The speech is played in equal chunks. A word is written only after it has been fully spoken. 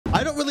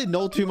I don't really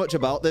know too much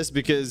about this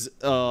because,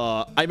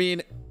 I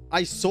mean,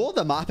 I saw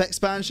the map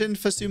expansion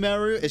for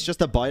Sumeru. It's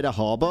just a Bida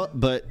Harbor,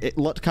 but it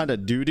looked kind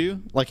of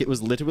doo-doo. Like, it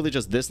was literally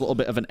just this little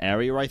bit of an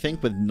area, I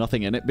think, with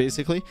nothing in it,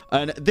 basically.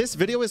 And this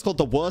video is called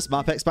The Worst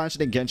Map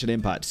Expansion in Genshin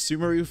Impact.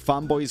 Sumeru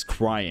fanboys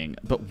crying.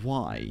 But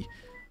why?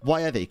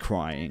 Why are they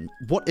crying?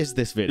 What is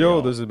this video?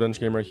 Yo, this is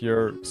Bench Gamer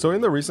here. So in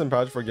the recent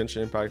patch for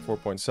Genshin Impact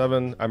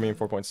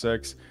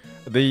 4.6,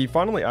 they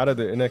finally added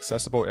the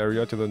inaccessible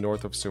area to the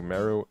north of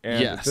Sumeru,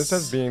 and this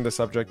has been the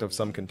subject of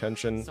some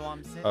contention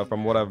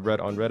from what I've read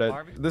on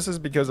Reddit. This is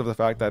because of the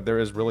fact that there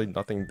is really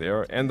nothing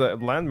there, and the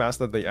landmass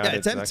that they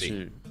added is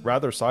actually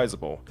rather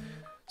sizable.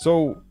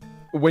 So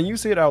when you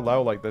say it out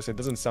loud like this, it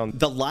doesn't sound...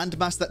 The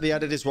landmass that they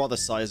added is rather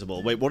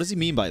sizable. Wait, what does he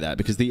mean by that?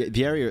 Because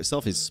the area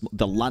itself is...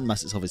 The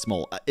landmass itself is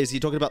small. Is he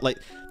talking about, like,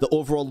 the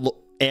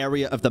overall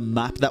area of the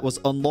map that was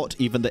unlocked,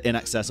 even the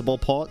inaccessible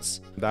parts?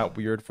 That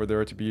weird for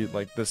there to be,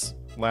 like, this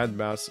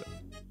landmass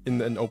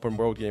in an open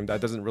world game that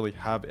doesn't really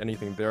have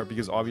anything there,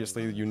 because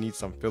obviously you need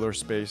some filler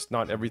space.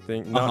 Not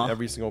everything, not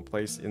every single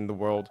place in the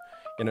world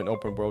in an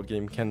open world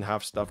game can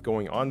have stuff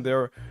going on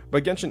there,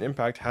 but Genshin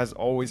Impact has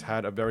always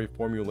had a very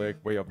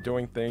formulaic way of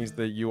doing things,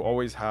 that you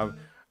always have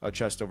a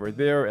chest over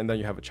there, and then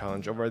you have a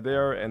challenge over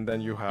there, and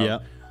then you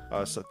have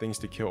some things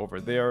to kill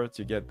over there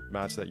to get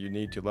mats that you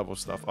need to level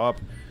stuff up.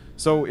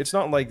 So it's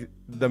not like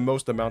the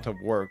most amount of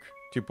work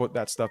to put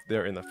that stuff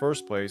there in the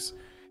first place.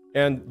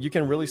 And you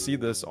can really see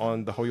this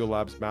on the Hoyo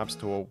Labs maps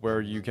tool,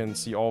 where you can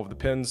see all of the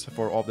pins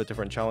for all the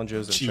different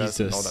challenges and chests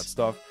and all that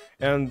stuff.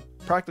 And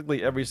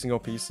practically every single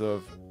piece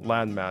of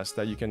landmass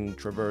that you can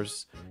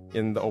traverse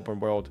in the open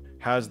world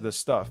has this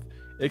stuff,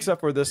 except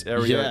for this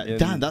area in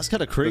damn, that's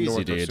kind of crazy,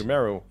 the north of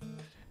Sumeru.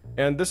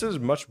 And this is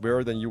much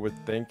rarer than you would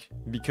think,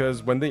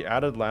 because when they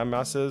added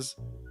landmasses,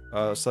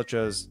 such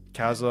as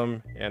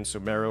Chasm and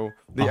Sumeru,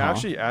 they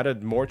actually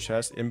added more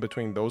chests in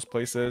between those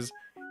places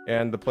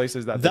and the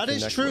places that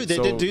is true. They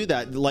did do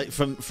that, like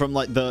from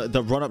like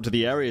the run up to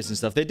the areas and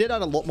stuff. They did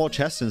add a lot more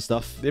chests and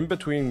stuff in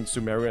between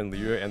Sumeru and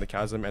Liyue, and the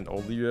Chasm and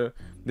Old Liyue.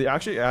 They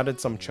actually added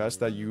some chests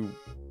that you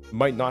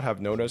might not have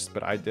noticed,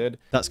 but I did.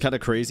 That's kind of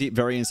crazy.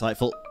 Very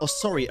insightful. Oh,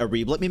 sorry,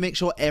 Arib. Let me make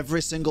sure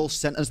every single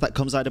sentence that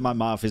comes out of my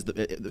mouth is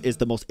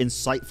the most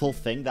insightful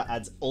thing that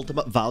adds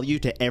ultimate value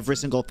to every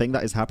single thing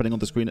that is happening on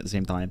the screen at the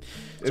same time.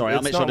 Sorry,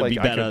 I'll make sure to be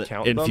better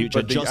in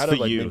future, just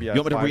for you. You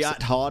want me to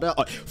react harder?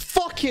 Oh,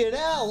 fucking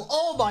hell!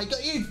 Oh my god,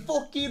 you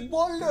fucking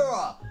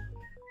wanderer!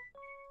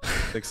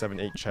 6, 7,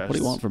 8 chests. What do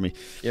you want from me?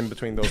 In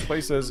between those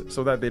places,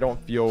 so that they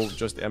don't feel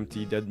just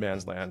empty dead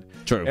man's land.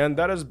 True. And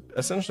that is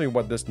essentially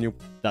what this new...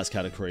 That's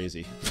kind of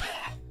crazy.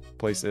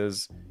 ...place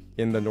is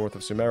in the north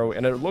of Sumeru,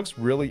 and it looks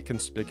really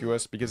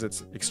conspicuous because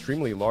it's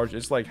extremely large.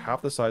 It's like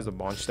half the size of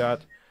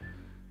Mondstadt.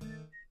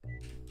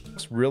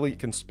 It's really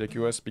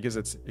conspicuous because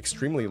it's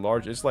extremely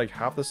large. It's like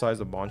half the size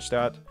of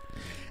Mondstadt.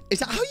 Is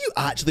that how you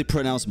actually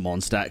pronounce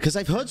Mondstadt? Because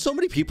I've heard so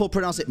many people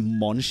pronounce it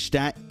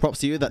Mondstadt. Props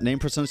to you, that name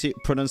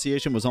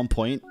pronunciation was on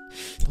point.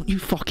 Don't you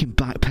fucking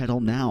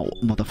backpedal now,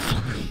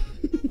 motherfucker.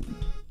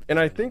 And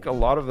I think a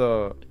lot of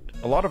the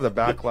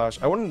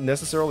backlash, I wouldn't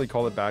necessarily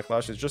call it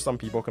backlash, it's just some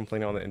people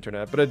complaining on the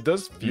internet, but it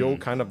does feel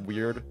kind of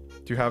weird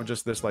to have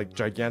just this like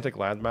gigantic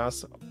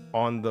landmass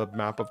on the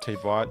map of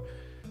Teyvat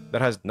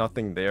that has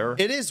nothing there.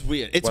 It is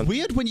weird. It's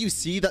weird when you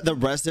see that the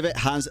rest of it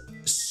has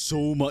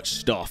so much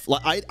stuff.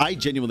 Like, I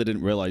genuinely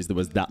didn't realize there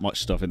was that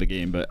much stuff in the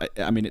game, but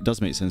I mean, it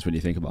does make sense when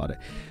you think about it.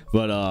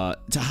 But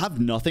to have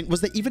nothing, was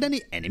there even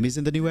any enemies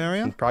in the new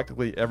area? And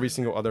practically every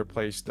single other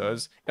place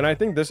does. And I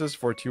think this is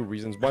for two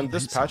reasons. One,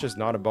 this patch is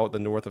not about the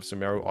north of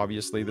Sumeru.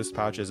 Obviously, this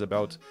patch is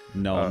about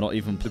not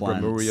even the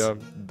plants. Remuria,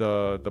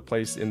 the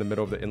place in the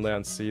middle of the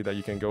inland sea that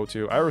you can go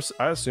to.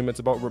 I assume it's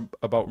about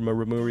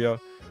Remuria.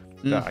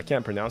 I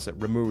can't pronounce it.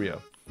 Remuria.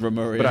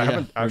 But I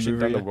haven't actually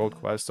done the world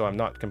quest, so I'm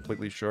not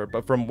completely sure.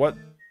 But from what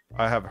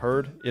I have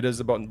heard, it is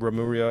about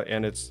Remuria,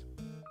 and it's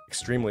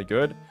extremely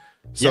good.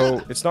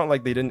 So it's not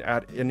like they didn't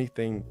add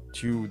anything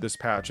to this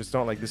patch. It's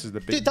not like this is the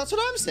big... Dude, that's what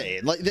I'm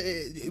saying. Like,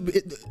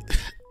 the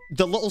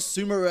little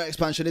Sumeru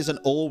expansion isn't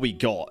all we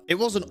got. It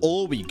wasn't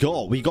all we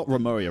got. We got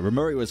Remuria.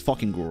 Remuria was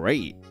fucking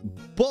great.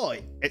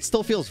 But it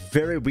still feels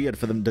very weird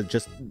for them to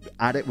just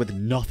add it with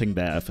nothing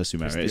there for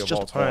Sumeru. It's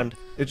just odd.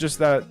 It's just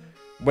that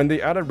when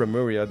they added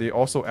Remuria, they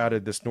also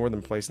added this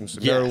northern place in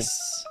Sumeru.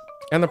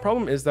 And the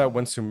problem is that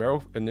when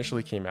Sumeru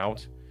initially came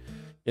out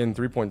in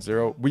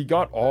 3.0, we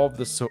got all of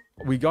the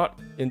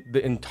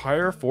the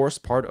entire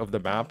forest part of the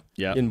map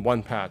in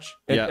one patch.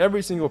 And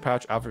every single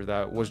patch after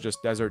that was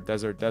just desert,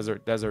 desert,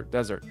 desert, desert,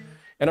 desert.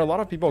 And a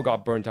lot of people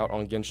got burnt out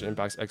on Genshin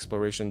Impact's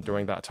exploration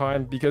during that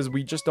time, because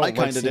we just don't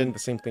like seeing the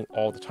same thing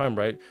all the time,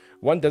 right?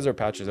 One desert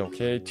patch is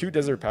okay, 2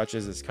 desert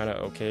patches is kind of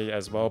okay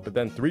as well, but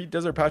then 3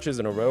 desert patches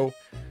in a row,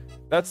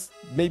 that's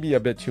maybe a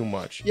bit too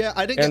much. Yeah,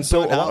 I didn't get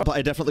burnt out, but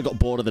I definitely got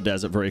bored of the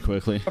desert very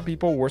quickly.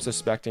 People were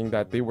suspecting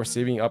that they were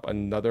saving up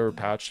another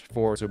patch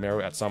for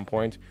Sumeru at some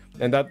point,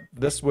 and that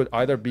this would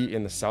either be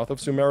in the south of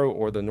Sumeru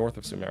or the north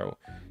of Sumeru.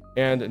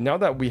 And now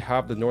that we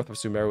have the north of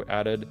Sumeru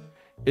added,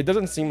 it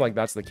doesn't seem like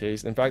that's the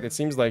case. In fact, it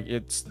seems like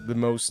it's the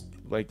most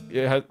like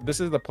this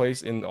is the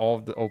place in all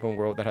of the open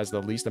world that has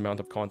the least amount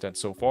of content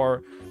so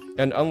far.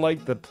 And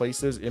unlike the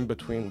places in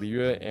between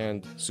Liyue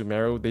and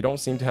Sumeru, they don't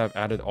seem to have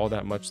added all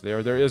that much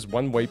there. There is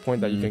one waypoint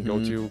that you can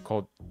go to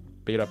called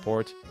Beta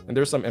Port, and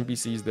there's some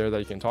NPCs there that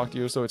you can talk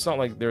to. So it's not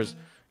like there's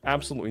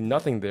absolutely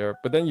nothing there.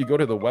 But then you go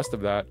to the west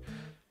of that,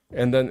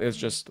 and then it's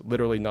just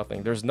literally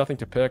nothing. There's nothing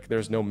to pick.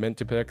 There's no mint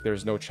to pick.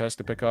 There's no chest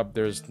to pick up.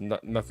 There's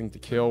nothing to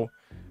kill.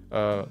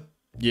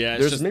 Yeah,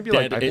 there's maybe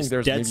like I think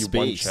there's maybe space.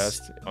 one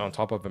chest on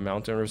top of a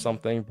mountain or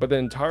something. But the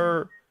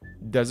entire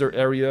desert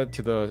area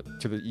to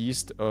the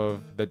east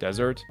of the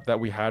desert that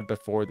we had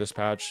before this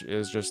patch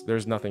is just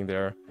there's nothing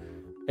there.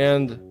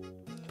 And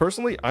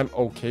personally, I'm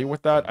okay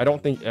with that. I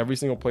don't think every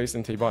single place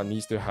in Teyvat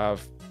needs to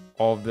have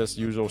all of this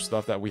usual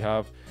stuff that we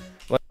have.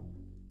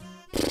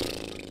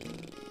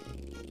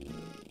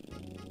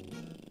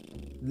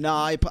 No,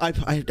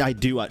 I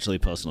do actually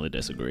personally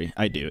disagree.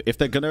 I do. If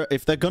they're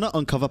gonna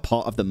uncover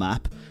part of the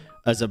map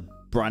as a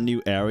brand new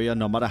area,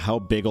 no matter how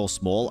big or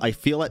small, I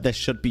feel like there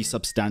should be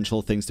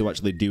substantial things to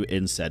actually do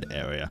in said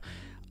area.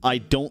 I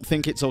don't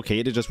think it's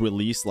okay to just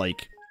release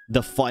like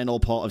the final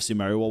part of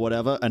Sumeru or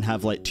whatever and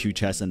have like 2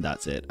 chests and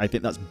that's it. I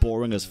think that's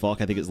boring as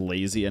fuck. I think it's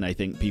lazy, and I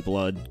think people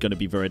are gonna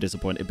be very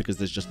disappointed because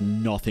there's just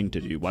nothing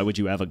to do. Why would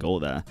you ever go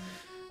there?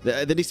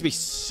 There needs to be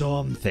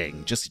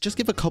something. Just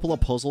give a couple of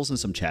puzzles and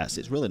some chests.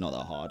 It's really not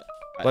that hard.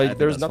 Like,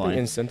 there's nothing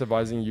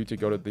incentivizing you to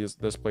go to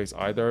this place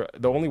either.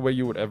 The only way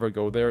you would ever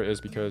go there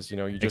is because, you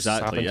know, you just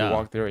happen to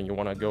walk there and you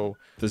want to go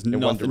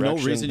in one direction. No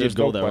reason you'd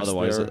go there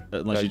otherwise,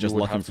 unless you're just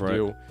looking for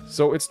it.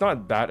 So it's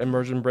not that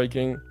immersion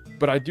breaking,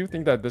 but I do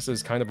think that this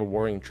is kind of a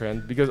worrying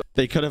trend because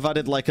they could have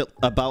added like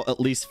about at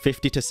least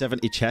 50 to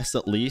 70 chests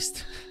at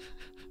least.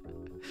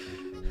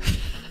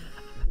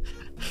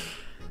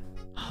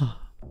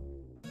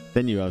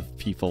 Then you have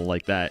people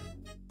like that.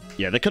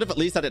 Yeah, they could have at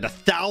least added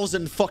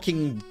 1,000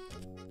 fucking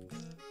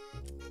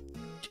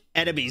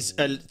enemies,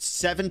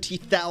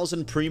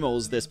 70,000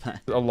 primos this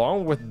pack.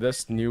 Along with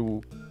this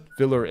new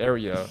filler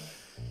area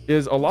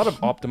is a lot of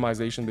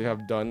optimization they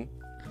have done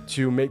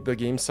to make the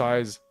game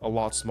size a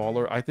lot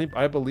smaller.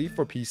 I believe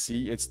for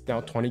PC it's now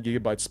 20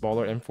 gigabytes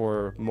smaller, and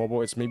for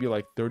mobile it's maybe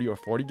like 30 or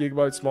 40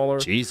 gigabytes smaller.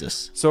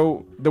 Jesus.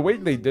 So the way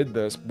they did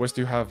this was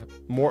to have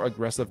more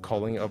aggressive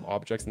culling of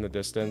objects in the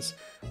distance.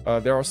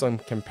 There are some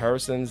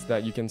comparisons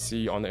that you can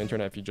see on the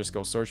internet if you just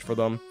go search for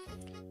them.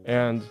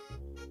 And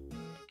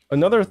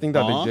another thing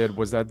that they did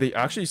was that they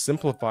actually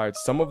simplified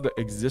some of the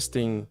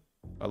existing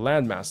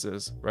land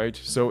masses, right?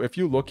 So if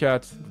you look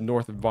at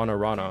north of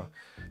Vanarana,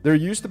 there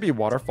used to be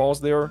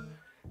waterfalls there,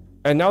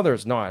 and now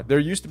there's not. There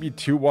used to be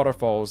 2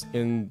 waterfalls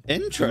in the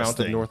mount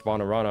of North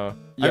Vanarana.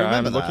 Yeah,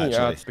 I'm looking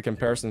at the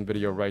comparison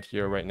video right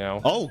here, right now.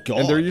 Oh,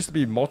 God. And there used to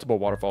be multiple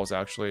waterfalls,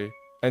 actually.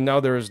 And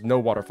now there's no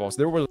waterfalls.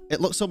 There was...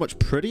 It looked so much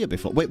prettier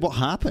before. Wait, what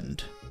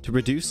happened? To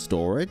reduce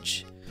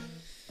storage?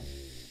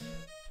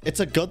 It's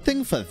a good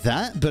thing for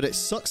that, but it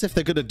sucks if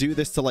they're going to do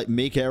this to, like,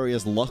 make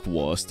areas look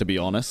worse, to be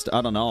honest.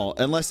 I don't know.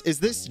 Unless, is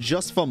this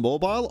just for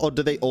mobile, or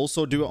do they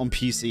also do it on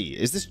PC?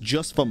 Is this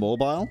just for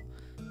mobile?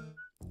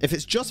 If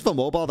it's just for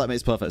mobile, that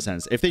makes perfect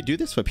sense. If they do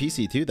this for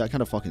PC too, that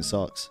kind of fucking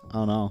sucks. I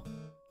don't know.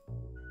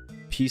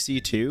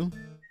 PC too?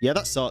 Yeah,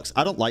 that sucks.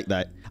 I don't like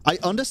that. I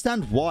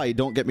understand why,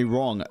 don't get me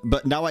wrong,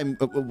 but now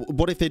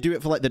what if they do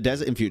it for like the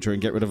desert in future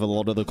and get rid of a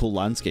lot of the cool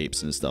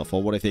landscapes and stuff?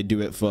 Or what if they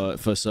do it for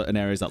certain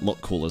areas that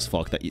look cool as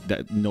fuck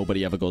that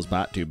nobody ever goes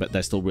back to, but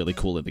they're still really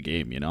cool in the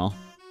game, you know?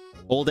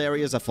 Old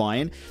areas are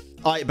fine.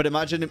 Alright, but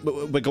imagine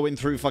we're going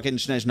through fucking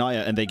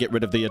Snezhnaya and they get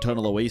rid of the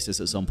Eternal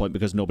Oasis at some point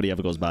because nobody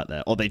ever goes back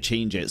there. Or they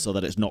change it so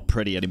that it's not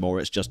pretty anymore,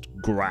 it's just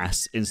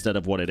grass instead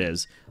of what it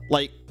is.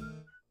 Like,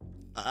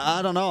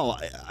 I don't know.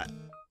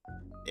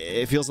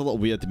 It feels a little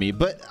weird to me,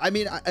 but I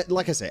mean,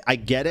 like I say, I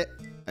get it.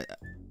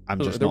 I'm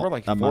just there not were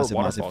like a 4 massive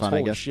waterfalls. fan, I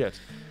Holy guess. shit.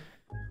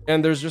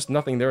 And there's just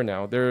nothing there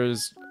now.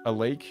 There's a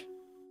lake,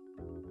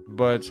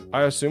 but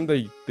I assume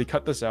they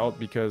cut this out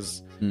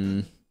because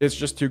it's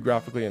just too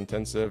graphically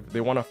intensive. They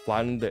want to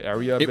flatten the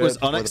area a bit. It was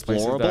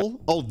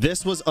unexplorable? Oh,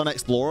 this was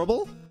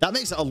unexplorable? That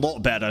makes it a lot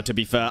better, to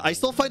be fair. I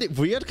still find it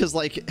weird because,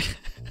 like,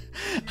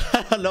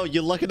 I don't know,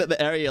 you're looking at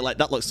the area like,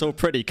 that looks so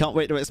pretty, can't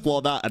wait to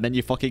explore that, and then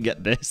you fucking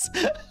get this.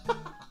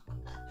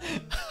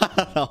 I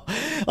don't know.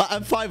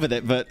 I'm fine with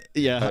it, but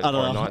yeah, I don't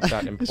know. Not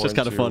that important. It's just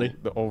kind of funny.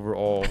 The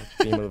overall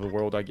theme of the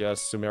world, I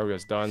guess. Sumeru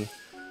is done,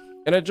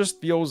 and it just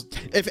feels.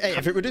 If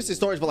it reduces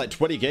storage by like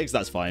 20 gigs,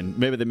 that's fine.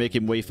 Maybe they're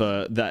making way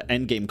for that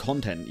end game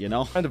content, you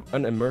know? Kind of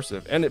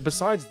unimmersive. And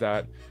besides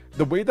that,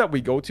 the way that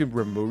we go to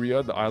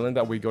Remuria, the island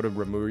that we go to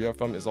Remuria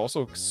from, is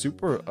also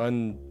super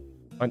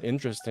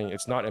uninteresting.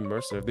 It's not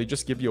immersive. They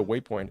just give you a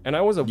waypoint. And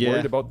I was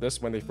worried about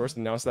this when they first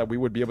announced that we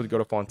would be able to go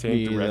to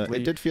Fontaine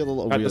directly. It did feel a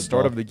little at weird the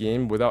start of the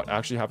game without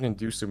actually having to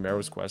do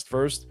Sumeru's quest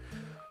first.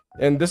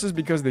 And this is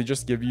because they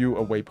just give you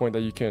a waypoint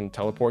that you can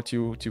teleport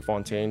to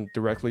Fontaine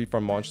directly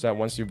from Mondstadt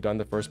once you've done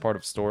the first part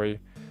of story.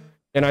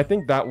 And I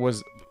think that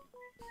was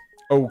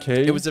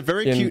okay. It was a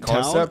very cute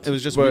concept. town. It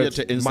was just weird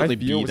to instantly my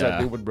view be was there. that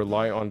they would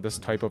rely on this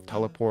type of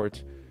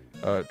teleport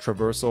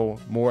traversal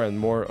more and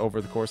more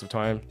over the course of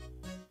time.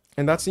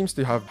 And that seems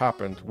to have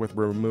happened with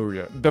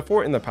Remuria.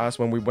 Before, in the past,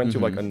 when we went to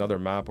like another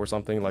map or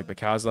something like the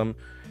chasm,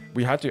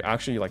 we had to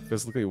actually like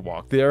physically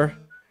walk there.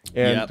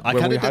 And I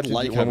when kind we of had did to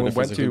like when having we to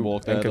went physically to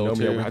walk there though,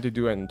 Enkanomiya, we too. had to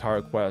do an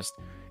entire quest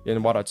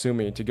in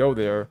Watatsumi to go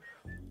there.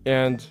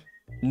 And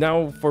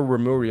now for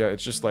Remuria,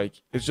 it's just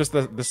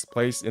this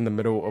place in the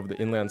middle of the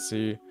inland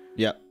sea.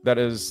 Yeah. That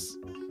is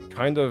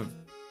kind of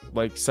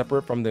like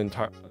separate from the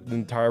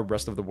entire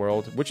rest of the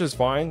world, which is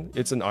fine.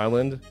 It's an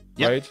island,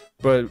 right?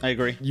 But I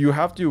agree. You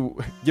have to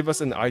give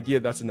us an idea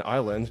that's an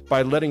island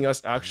by letting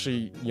us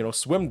actually, you know,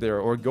 swim there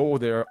or go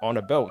there on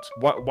a boat.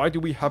 Why do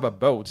we have a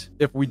boat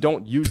if we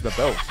don't use the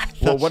boat?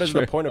 Well, what is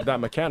the point of that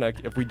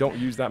mechanic if we don't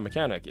use that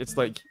mechanic? It's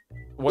like,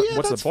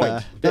 what's the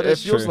point? It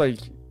feels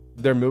like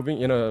they're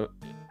moving in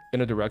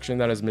a direction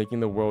that is making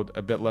the world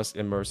a bit less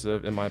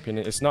immersive, in my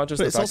opinion. It's not just.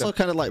 But it's also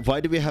kind of like,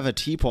 why do we have a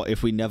teapot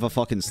if we never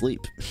fucking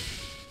sleep?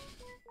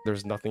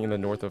 There's nothing in the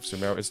north of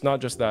Sumeru. It's not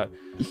just that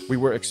we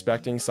were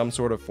expecting some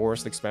sort of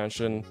forest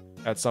expansion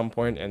at some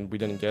point and we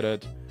didn't get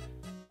it.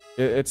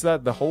 It's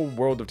that the whole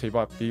world of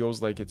Teapot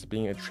feels like it's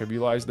being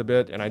trivialized a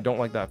bit, and I don't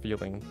like that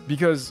feeling.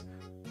 Because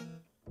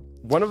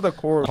one of the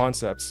core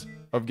concepts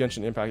of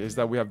Genshin Impact is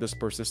that we have this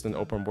persistent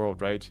open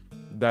world, right?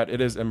 That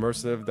it is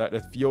immersive, that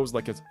it feels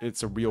like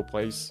it's a real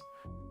place.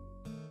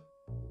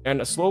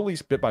 And slowly,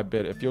 bit by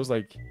bit, it feels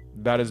like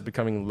that is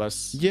becoming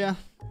less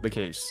the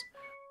case.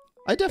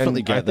 I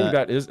definitely get that. I think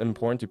that is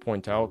important to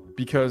point out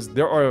because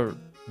there are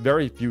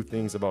very few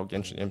things about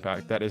Genshin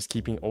Impact that is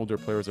keeping older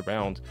players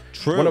around.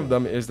 True. One of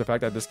them is the fact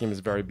that this game is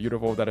very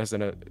beautiful, that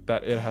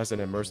it has an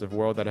immersive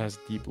world, that it has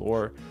deep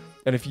lore.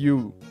 And if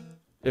you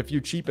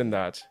cheapen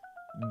that,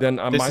 then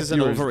this is an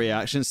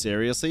overreaction,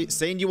 seriously?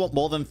 Saying you want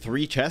more than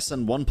 3 chests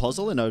and 1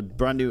 puzzle in a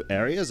brand new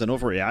area is an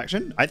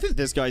overreaction? I think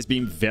this guy's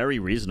being very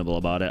reasonable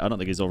about it. I don't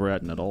think he's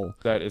overreacting at all.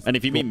 And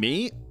if you mean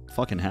me,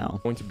 fucking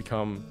hell. Going to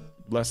become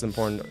less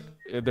important.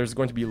 There's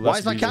going to be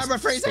less reasons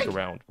to stick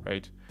around,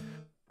 right?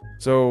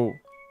 So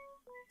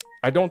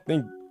I don't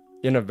think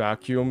in a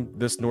vacuum,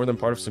 this northern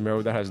part of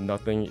Sumeru that has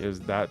nothing is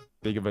that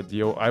big of a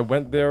deal. I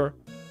went there.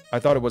 I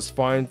thought it was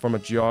fine from a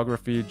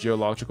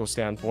geological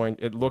standpoint.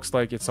 It looks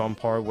like it's on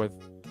par with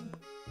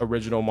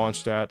original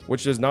Mondstadt,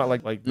 which is not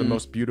like the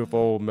most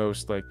beautiful,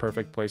 most like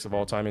perfect place of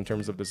all time in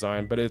terms of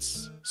design, but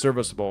it's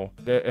serviceable.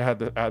 It had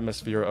the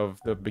atmosphere of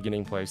the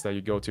beginning place that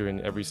you go to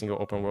in every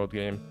single open world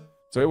game.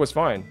 So it was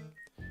fine.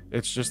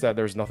 It's just that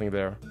there's nothing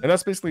there. And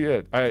that's basically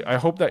it. I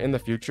hope that in the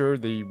future,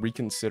 they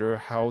reconsider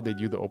how they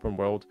do the open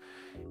world.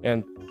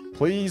 And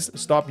please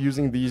stop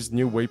using these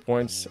new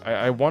waypoints.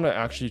 I want to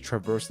actually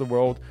traverse the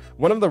world.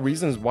 One of the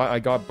reasons why I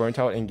got burnt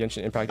out in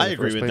Genshin Impact in the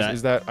first place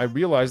is that I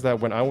realized that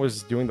when I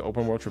was doing the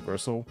open world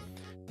traversal,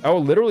 I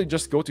would literally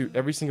just go to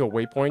every single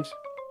waypoint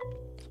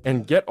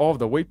and get all of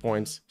the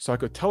waypoints so I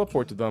could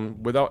teleport to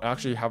them without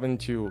actually having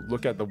to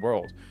look at the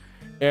world.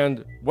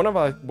 And one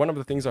of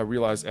the things I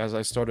realized as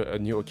I started a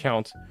new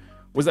account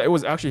was that it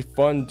was actually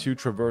fun to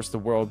traverse the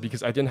world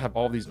because I didn't have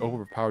all these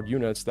overpowered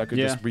units that could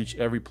just reach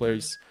every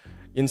place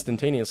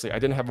instantaneously. I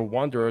didn't have a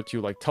wanderer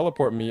to like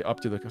teleport me up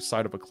to the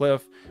side of a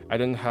cliff. I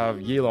didn't have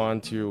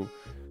Yelan to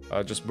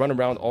just run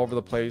around all over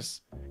the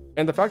place.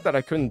 And the fact that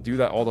I couldn't do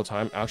that all the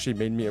time actually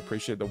made me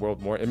appreciate the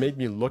world more. It made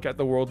me look at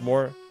the world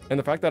more. And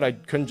the fact that I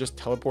couldn't just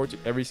teleport to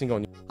every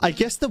single... I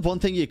guess the one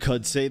thing you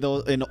could say though,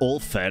 in all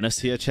fairness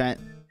here, chat,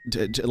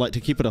 to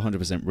keep it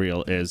 100%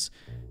 real, is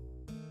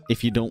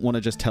if you don't want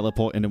to just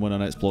teleport into an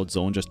unexplored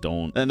zone, just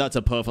don't. And that's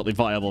a perfectly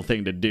viable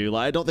thing to do.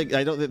 Like, I don't think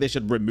they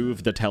should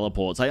remove the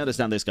teleports. I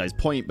understand this guy's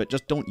point, but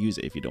just don't use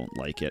it if you don't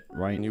like it,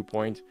 right? New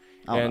point.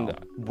 And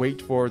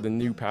wait for the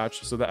new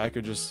patch so that I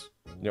could just,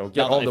 you know,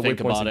 get all the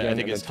waypoints again. I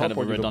think it's kind of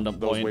a redundant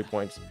point.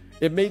 Waypoints.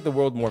 It made the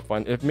world more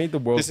fun. It made the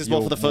world. This is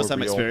more for the first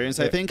time experience,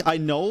 I think. I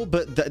know,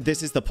 but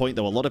this is the point,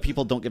 though. A lot of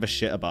people don't give a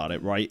shit about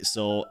it, right?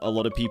 So a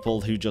lot of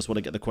people who just want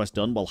to get the quest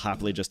done will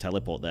happily just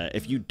teleport there.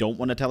 If you don't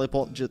want to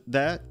teleport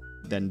there,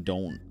 then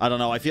don't. I don't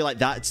know. I feel like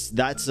that's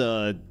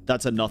a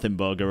nothing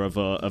burger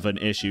of an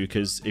issue,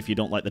 because if you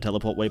don't like the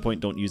teleport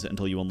waypoint, don't use it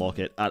until you unlock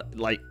it.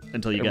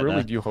 Until you get there. I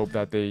really do hope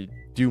that they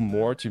do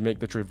more to make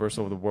the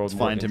traversal of the world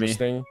more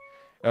interesting.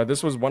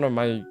 This was one of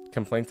my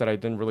complaints that I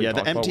didn't really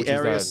talk about, which is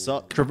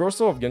that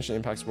traversal of Genshin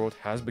Impact's world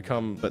has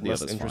become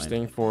less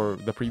interesting for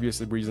the previous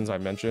reasons I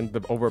mentioned.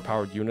 The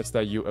overpowered units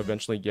that you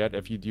eventually get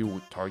if you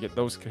do target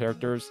those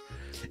characters.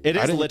 It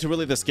is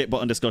literally the skip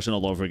button discussion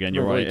all over again.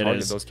 You're right. It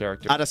is. Those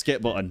characters. Add a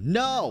skip button.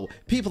 No!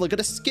 People are going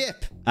to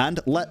skip, and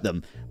let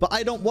them. But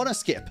I don't want to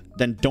skip.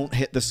 Then don't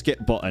hit the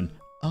skip button.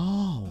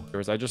 Oh.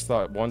 I just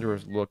thought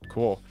Wanderers looked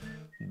cool.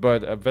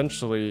 But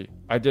eventually,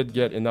 I did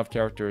get enough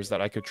characters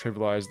that I could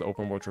trivialize the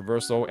open world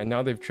traversal, and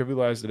now they've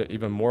trivialized it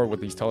even more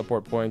with these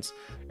teleport points.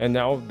 And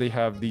now they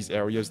have these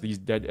areas, these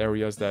dead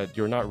areas that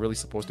you're not really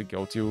supposed to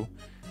go to,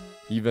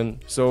 even.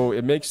 So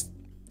it makes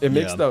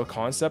the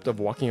concept of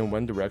walking in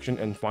one direction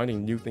and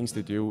finding new things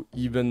to do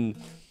even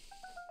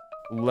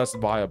less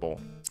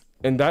viable.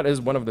 And that is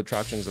one of the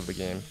attractions of the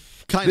game.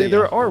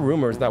 There are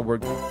rumors that we're...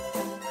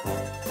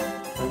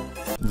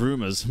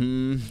 Rumors.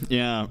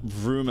 Yeah,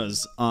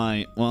 rumors.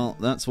 Well,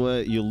 that's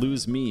where you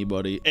lose me,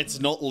 buddy. It's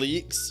not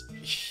leaks.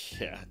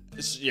 Yeah,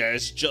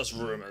 it's just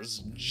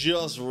rumors.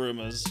 Just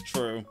rumors.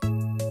 True.